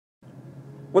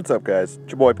What's up, guys?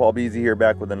 It's your boy Paul Beezy here,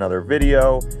 back with another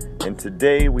video, and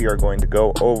today we are going to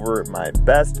go over my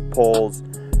best pulls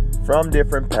from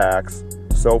different packs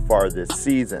so far this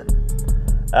season.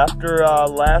 After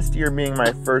last year being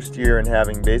my first year and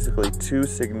having basically two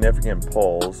significant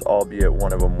pulls, albeit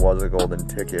one of them was a golden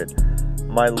ticket,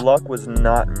 my luck was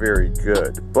not very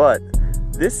good. But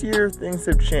this year things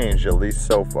have changed, at least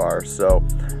so far. So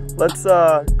let's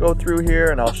go through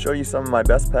here and I'll show you some of my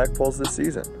best pack pulls this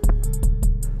season.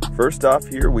 First off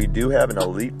here, we do have an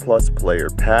Elite Plus player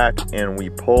pack, and we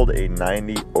pulled a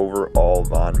 90 overall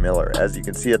Von Miller. As you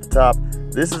can see at the top,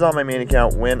 this is on my main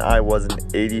account when I was an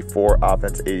 84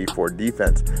 offense, 84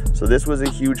 defense. So this was a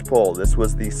huge pull. This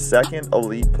was the second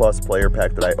Elite Plus player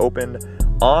pack that I opened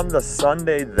on the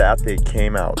Sunday that they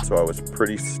came out, so I was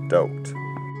pretty stoked.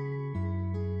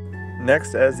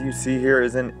 Next, as you see here,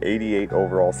 is an 88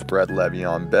 overall spread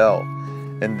Le'Veon Bell.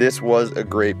 And this was a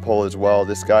great pull as well.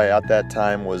 This guy at that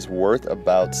time was worth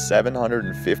about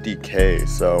 750K.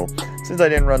 So since I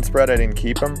didn't run spread, I didn't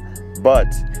keep him.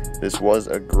 But this was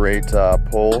a great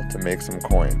pull to make some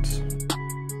coins.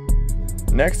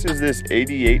 Next is this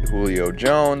 88 Julio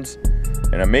Jones.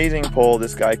 An amazing pull.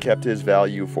 This guy kept his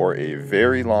value for a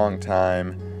very long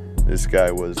time. This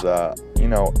guy was,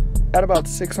 at about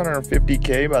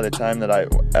 650K at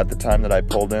the time that I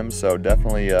pulled him, so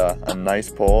definitely a nice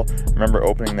pull. I remember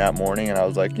opening that morning and I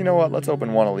was like, you know what, let's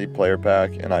open one Elite Player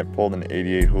pack, and I pulled an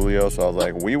 88 Julio, so I was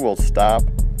like, we will stop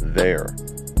there.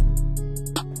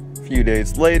 A few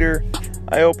days later,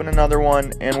 I open another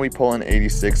one and we pull an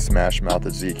 86 Smash Mouth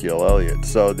Ezekiel Elliott.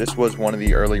 So this was one of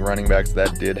the early running backs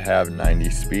that did have 90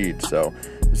 speed, so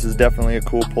this is definitely a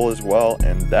cool pull as well,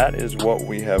 and that is what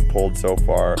we have pulled so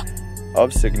far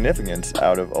of significance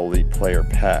out of Elite Player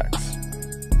packs.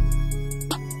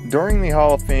 During the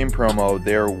Hall of Fame promo,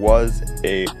 there was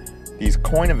these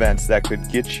coin events that could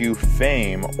get you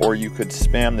fame, or you could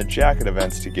spam the jacket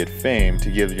events to get fame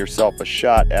to give yourself a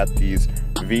shot at these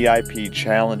VIP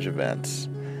challenge events.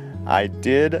 I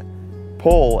did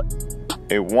pull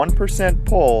a 1%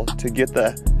 pull to get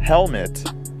the helmet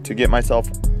to get myself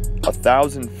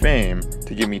 1,000 fame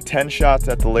to give me 10 shots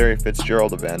at the Larry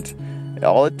Fitzgerald event.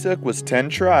 All it took was 10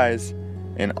 tries,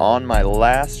 and on my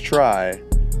last try,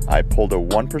 I pulled a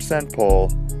 1%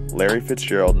 pull, Larry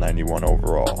Fitzgerald 91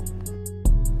 overall.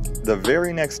 The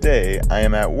very next day, I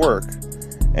am at work,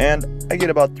 and I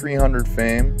get about 300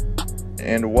 fame,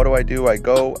 and what do? I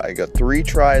got 3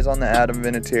 tries on the Adam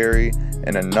Vinatieri,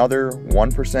 and another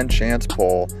 1% chance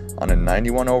pull on a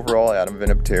 91 overall Adam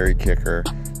Vinatieri kicker.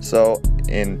 So,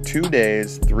 in 2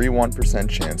 days, 3 1%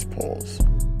 chance pulls.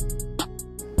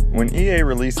 When EA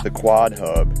released the Quad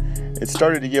Hub, it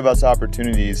started to give us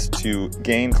opportunities to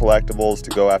gain collectibles to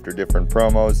go after different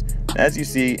promos. And as you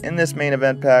see, in this main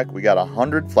event pack, we got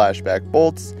 100 flashback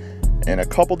bolts, and a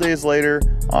couple days later,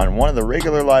 on one of the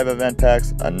regular live event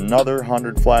packs, another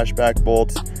 100 flashback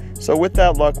bolts. So with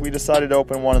that luck, we decided to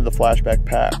open one of the flashback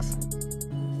packs.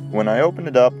 When I opened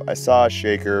it up, I saw a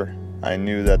shaker. I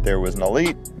knew that there was an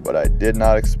elite, but I did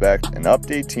not expect an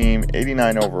update team,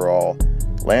 89 overall,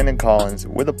 Landon Collins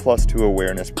with a +2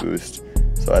 awareness boost,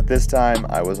 so at this time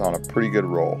I was on a pretty good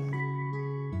roll.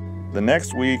 The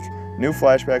next week, new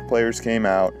flashback players came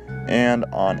out, and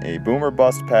on a Boomer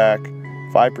Bust pack,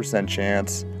 5%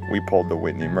 chance, we pulled the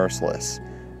Whitney Merciless.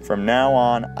 From now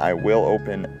on, I will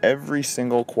open every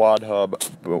single Quad Hub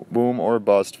Boom or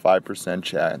Bust 5%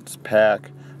 chance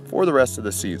pack for the rest of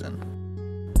the season.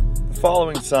 The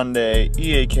following Sunday,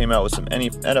 EA came out with some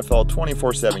NFL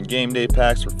 24/7 game day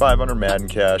packs for 500 Madden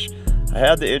cash. I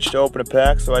had the itch to open a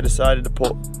pack, so I decided to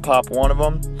pop one of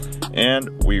them, and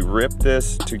we ripped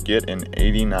this to get an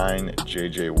 89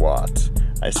 JJ Watt.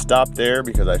 I stopped there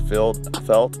because I felt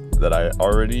that I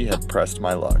already had pressed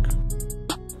my luck.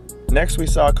 Next, we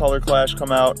saw Color Clash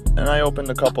come out, and I opened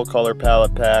a couple color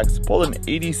palette packs, pulled an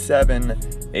 87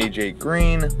 AJ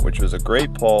Green, which was a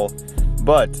great pull,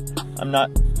 but I'm not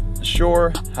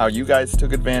sure how you guys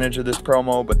took advantage of this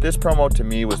promo, but this promo to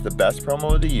me was the best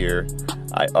promo of the year.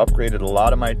 I upgraded a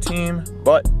lot of my team,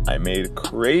 but I made a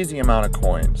crazy amount of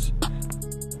coins.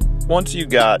 Once you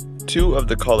got 2 of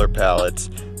the color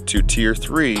palettes to tier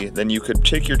 3, then you could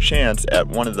take your chance at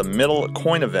one of the middle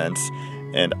coin events,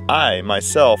 and I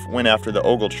myself went after the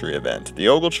Ogletree event. The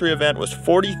Ogletree event was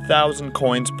 40,000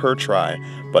 coins per try,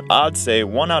 but odds say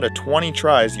 1 out of 20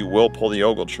 tries you will pull the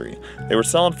Ogletree. They were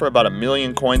selling for about 1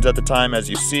 million coins at the time. As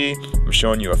you see, I'm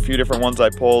showing you a few different ones I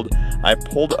pulled. I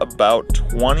pulled about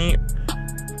 20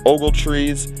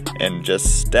 Ogletrees and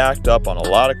just stacked up on a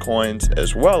lot of coins,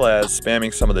 as well as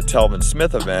spamming some of the Telvin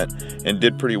Smith event, and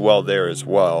did pretty well there as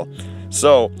well.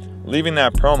 So leaving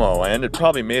that promo, I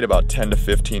probably made about 10 to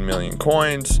 15 million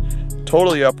coins,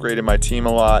 totally upgraded my team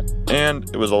a lot, and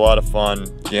it was a lot of fun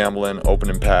gambling,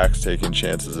 opening packs, taking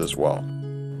chances as well.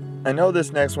 I know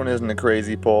this next one isn't a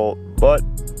crazy pull, but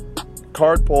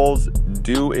card pulls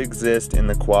do exist in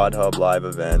the Quad Hub live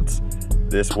events.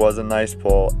 This was a nice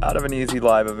pull out of an easy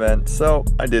live event, so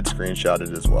I did screenshot it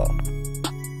as well.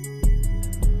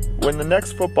 When the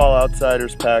next Football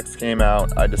Outsiders packs came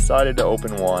out, I decided to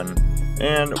open one,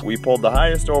 and we pulled the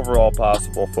highest overall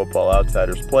possible Football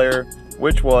Outsiders player,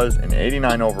 which was an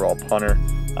 89 overall punter.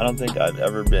 I don't think I've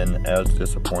ever been as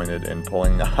disappointed in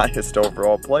pulling the highest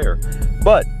overall player,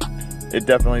 but it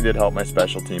definitely did help my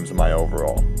special teams and my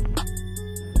overall.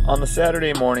 On the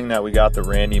Saturday morning that we got the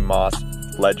Randy Moss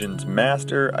Legends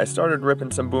Master, I started ripping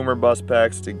some Boomer Bust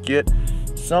packs to get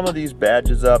some of these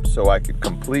badges up so I could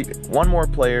complete one more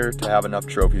player to have enough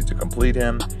trophies to complete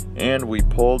him, and we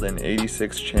pulled an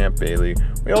 86 Champ Bailey.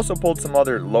 We also pulled some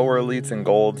other lower elites and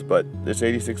golds, but this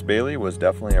 86 Bailey was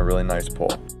definitely a really nice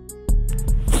pull.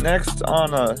 Next,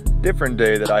 on a different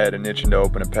day that I had an itching to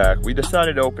open a pack, we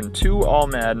decided to open 2 All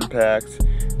Madden packs,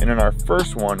 and in our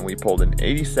first one we pulled an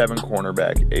 87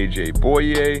 cornerback AJ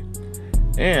Boye,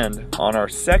 and on our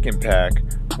second pack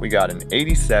we got an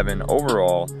 87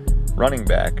 overall running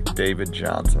back David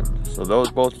Johnson. So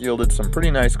those both yielded some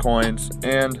pretty nice coins,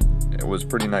 and it was a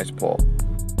pretty nice pull.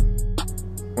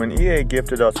 When EA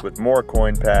gifted us with more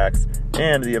coin packs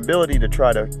and the ability to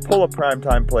try to pull a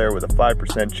primetime player with a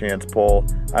 5% chance pull,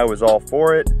 I was all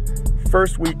for it.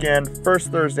 First weekend,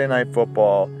 first Thursday night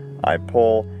football, I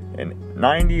pull an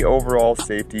 90 overall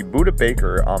safety Budda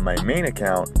Baker on my main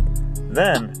account.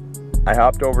 Then I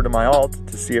hopped over to my alt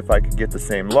to see if I could get the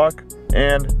same luck,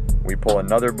 and we pull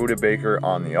another Budda Baker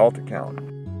on the alt account.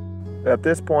 At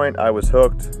this point, I was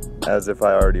hooked, as if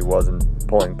I already wasn't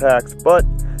pulling packs, but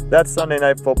that Sunday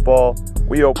night football,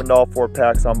 we opened all 4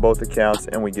 packs on both accounts,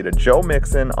 and we get a Joe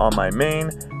Mixon on my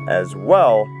main, as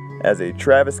well as a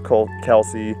Travis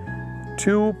Kelce,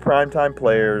 2 primetime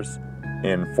players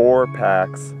in 4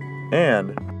 packs,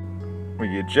 and we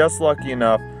get just lucky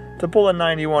enough to pull a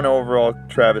 91 overall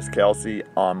Travis Kelce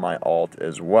on my alt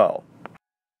as well.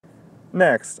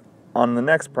 Next, on the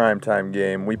next primetime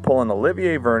game, we pull an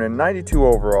Olivier Vernon 92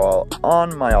 overall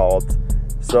on my alt,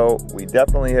 so we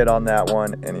definitely hit on that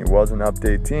one, and he was an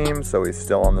update team, so he's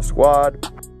still on the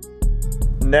squad.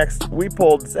 Next, we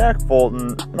pulled Zach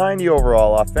Fulton 90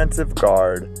 overall offensive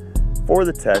guard for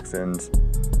the Texans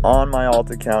on my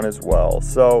alt account as well.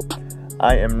 So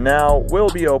I will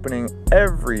be opening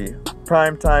every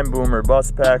primetime Boomer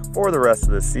Bust pack for the rest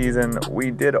of the season.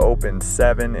 We did open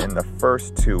 7 in the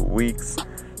first 2 weeks,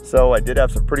 so I did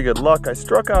have some pretty good luck. I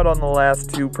struck out on the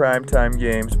last 2 primetime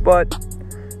games, but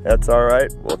that's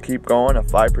alright. We'll keep going. A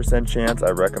 5% chance.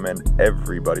 I recommend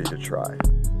everybody to try.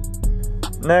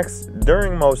 Next,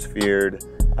 during Most Feared,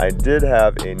 I did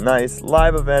have a nice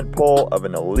live event pull of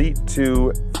an Elite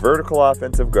 2 vertical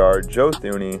offensive guard, Joe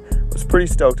Thuney. Was pretty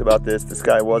stoked about this. This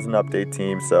guy was an update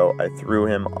team, so I threw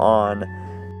him on.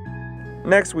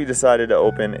 Next, we decided to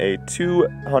open a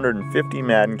 250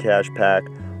 Madden Cash pack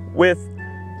with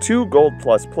 2 Gold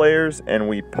Plus players, and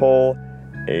we pull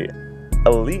a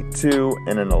Elite 2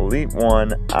 and an Elite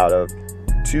 1 out of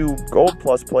 2 Gold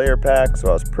Plus player packs, so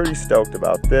I was pretty stoked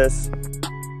about this.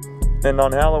 And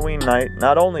on Halloween night,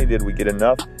 not only did we get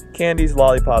enough candies,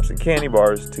 lollipops, and candy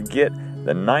bars to get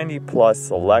the 90 Plus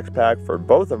Select pack for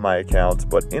both of my accounts,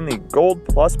 but in the Gold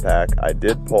Plus pack, I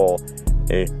did pull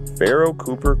a Pharaoh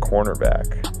Cooper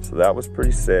cornerback, so that was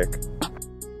pretty sick.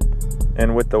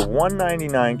 And with the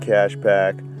 199 cash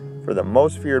pack for the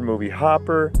Most Feared movie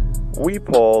Hopper, we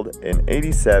pulled an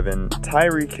 87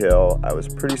 Tyreek Hill. I was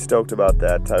pretty stoked about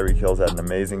that. Tyreek Hill's had an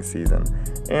amazing season,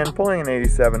 and pulling an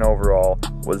 87 overall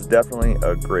was definitely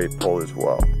a great pull as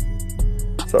well.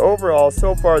 So overall,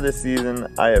 so far this season,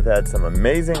 I have had some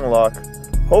amazing luck.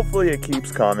 Hopefully it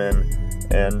keeps coming,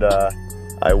 and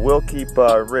I will keep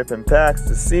ripping packs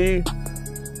to see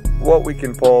what we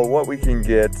can pull, what we can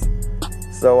get.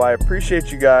 So I appreciate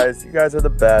you guys. You guys are the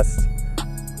best.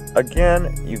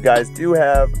 Again, you guys do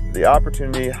have the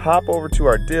opportunity. Hop over to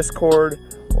our Discord.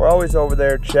 We're always over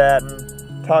there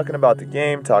chatting, talking about the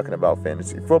game, talking about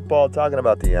fantasy football, talking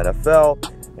about the NFL,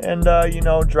 and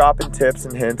dropping tips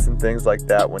and hints and things like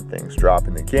that when things drop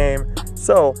in the game.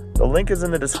 So the link is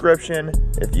in the description.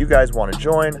 If you guys want to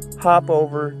join, hop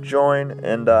over, join,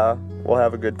 and we'll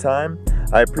have a good time.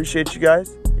 I appreciate you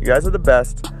guys. You guys are the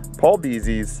best. Paul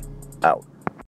Beezy's out.